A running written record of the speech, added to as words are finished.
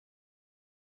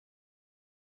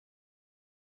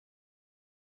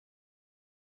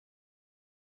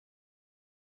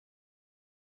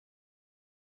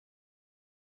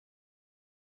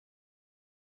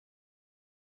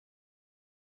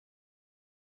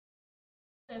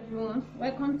Everyone,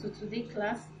 welcome to today's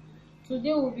class.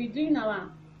 Today we'll be doing our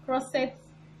corset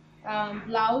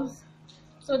blouse.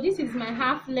 So this is my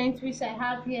half length which I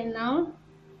have here now.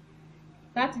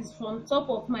 That is from top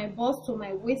of my bust to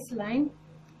my waistline.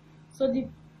 So the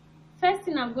first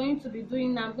thing I'm going to be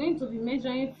doing, I'm going to be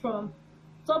measuring from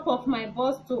top of my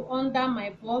bust to under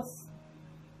my bust,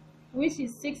 which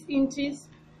is 6 inches.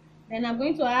 Then I'm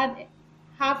going to add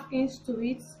 ½ inch to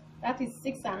it, that is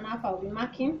 6.5 I'll be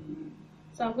marking.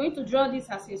 So I'm going to draw this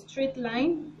as a straight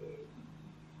line.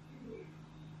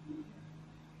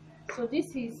 So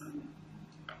this is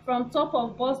from top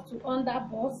of bust to under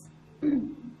bust,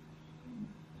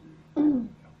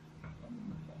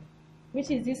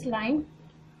 which is this line.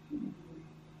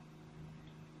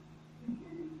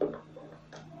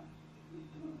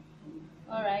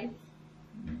 All right.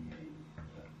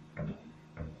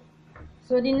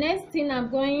 So the next thing I'm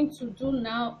going to do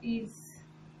now is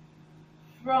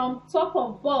from top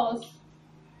of bust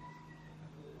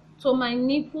to my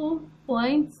nipple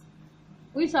point,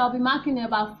 which I'll be marking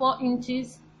about 4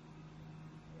 inches.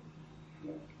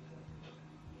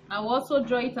 I'll also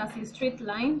draw it as a straight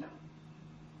line.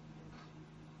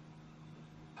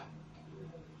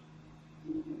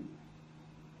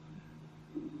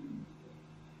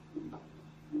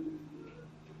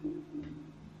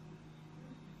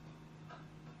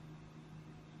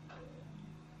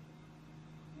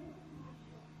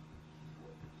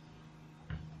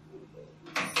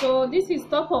 So this is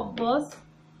top of bust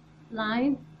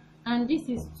line, and this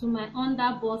is to my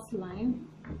under bust line,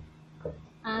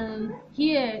 and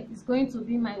here is going to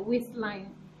be my waistline.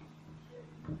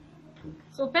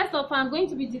 So first of all, I'm going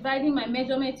to be dividing my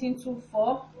measurement into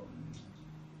 4.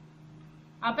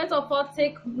 I'll first of all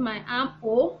take my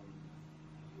armhole.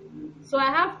 So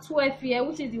I have 12 here,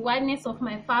 which is the wideness of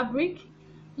my fabric.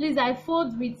 Please, I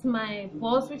fold with my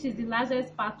bust, which is the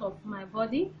largest part of my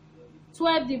body.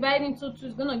 12 divided into 2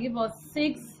 is going to give us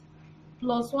 6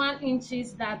 plus 1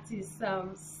 inches, that is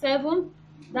 7.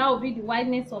 That will be the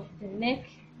wideness of the neck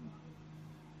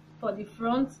for the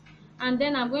front. And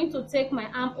then I'm going to take my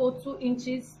armhole 2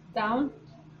 inches down.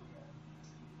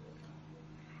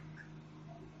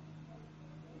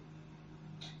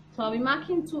 So I'll be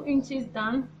marking 2 inches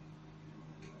down.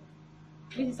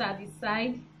 This is at the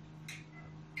side.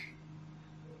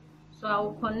 So I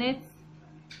will connect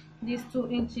these 2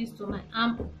 inches to my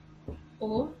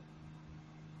armhole.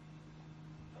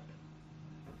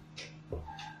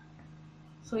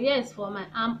 So yes, for my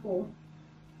armhole,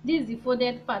 this is the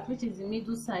folded part, which is the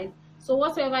middle side. So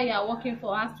whatever you are working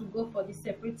for has to go for the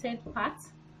separated part.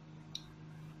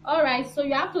 All right, so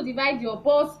you have to divide your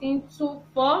bust into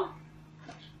 4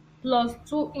 plus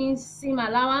 2 inch seam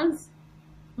allowance.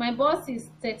 My bust is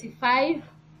 35.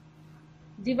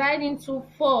 Divide into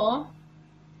 4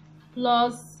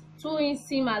 plus 2 inch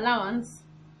seam allowance.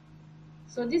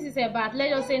 So this is about,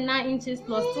 let's just say 9 inches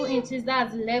plus 2 inches,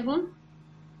 that's 11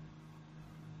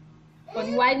 for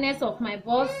the wideness of my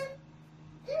bust.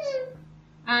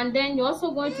 And then you're also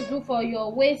going to do for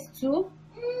your waist too.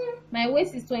 My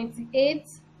waist is 28.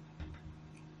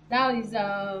 That is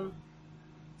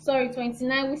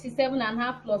 29, which is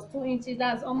 7.5 plus 2 inches,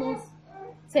 that's almost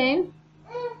 10.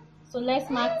 So let's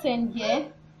mark 10 here.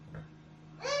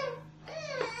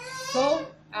 So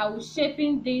I will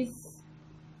shaping this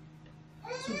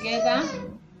together.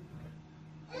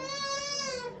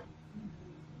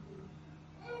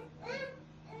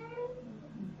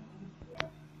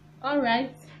 All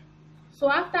right,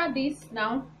 so after this,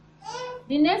 now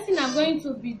the next thing I'm going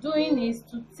to be doing is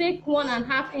to take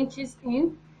 1.5 inches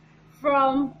in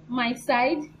from my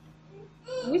side,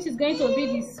 which is going to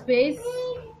be the space.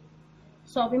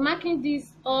 So I'll be marking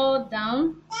this all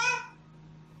down.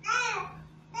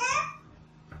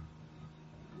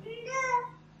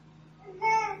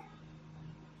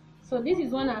 So this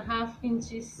is 1.5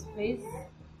 inches space.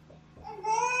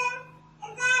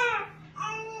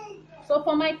 So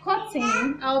for my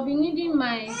cutting, I'll be needing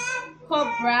my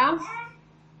cobra.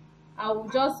 I will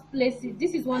just place it.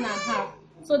 This is 1.5.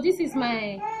 So this is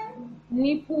my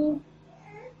nipple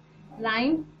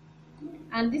line,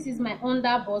 and this is my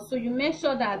under bust. So you make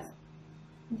sure that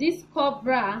this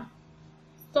cobra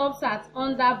stops at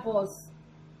under bust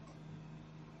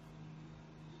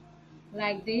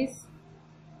like this,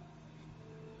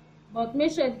 but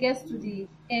make sure it gets to the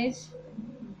edge.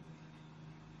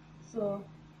 So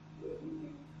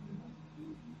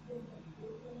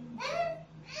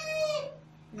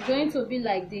it's going to be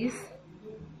like this,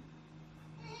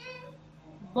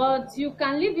 but you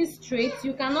can leave it straight.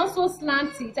 You can also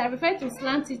slant it. I prefer to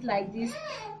slant it like this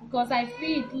because I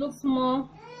feel it looks more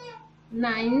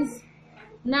nice.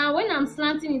 Now when I'm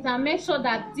slanting it, I make sure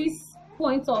that this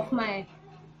point of my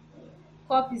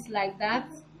cup is like that.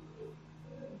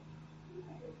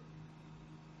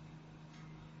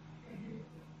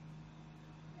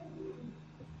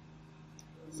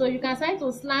 So you can try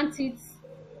to slant it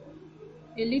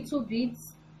a little bit.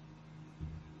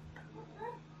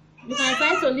 You can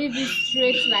try to leave it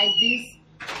straight like this,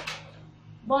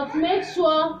 but make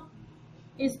sure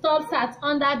it stops at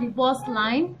under the bust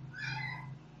line,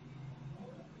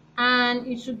 and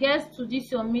it should get to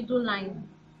this your middle line.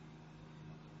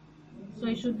 So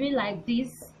it should be like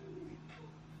this,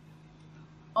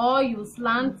 or you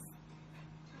slant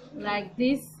like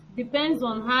this, depends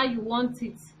on how you want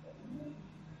it.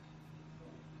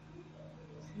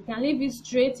 You can leave it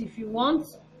straight if you want.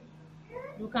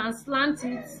 You can slant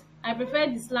it. I prefer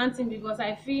the slanting because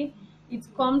I feel it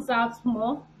comes out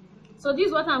more. So this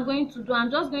is what I'm going to do.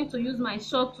 I'm just going to use my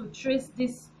chalk to trace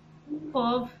this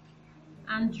curve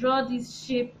and draw this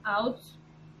shape out.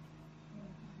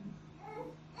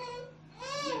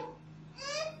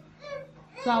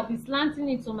 So I'll be slanting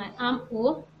it to my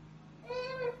armhole.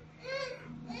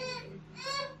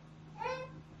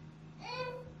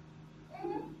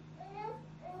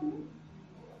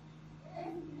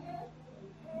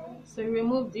 So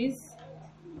remove this.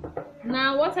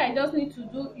 Now what I just need to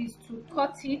do is to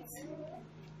cut it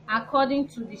according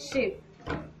to the shape.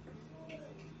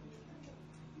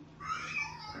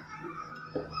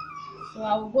 So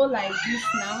I will go like this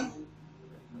now.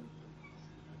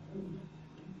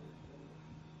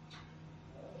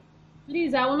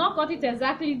 Please, I will not cut it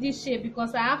exactly this shape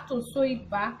because I have to sew it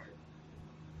back.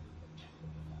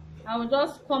 I will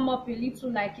just come up a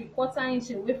little, like a 1/4 inch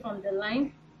away from the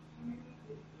line.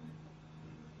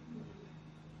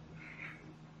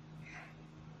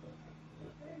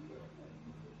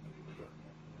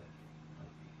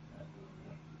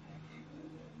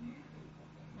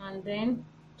 And then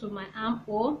to my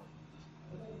armhole.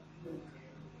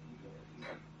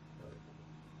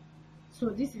 So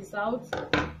this is out.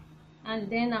 And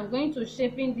then I'm going to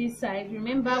shape in this side.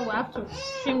 Remember, we have to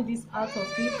trim this out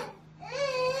of it.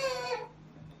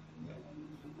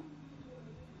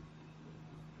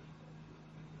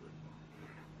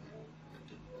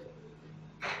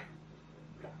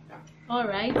 All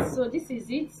right, so this is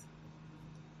it.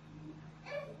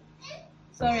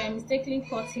 Sorry, I mistakenly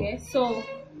cut here. So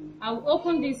I'll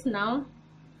open this now,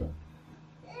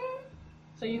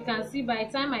 so you can see by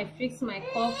the time I fix my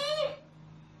cup.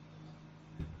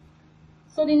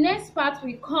 So the next part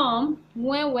will come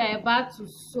when we're about to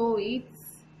sew it.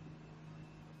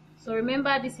 So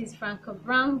remember, this is Franca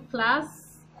Brown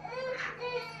class.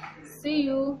 See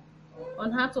you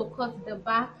on how to cut the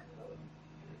back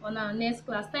on our next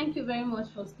class. Thank you very much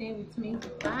for staying with me.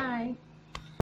 Bye.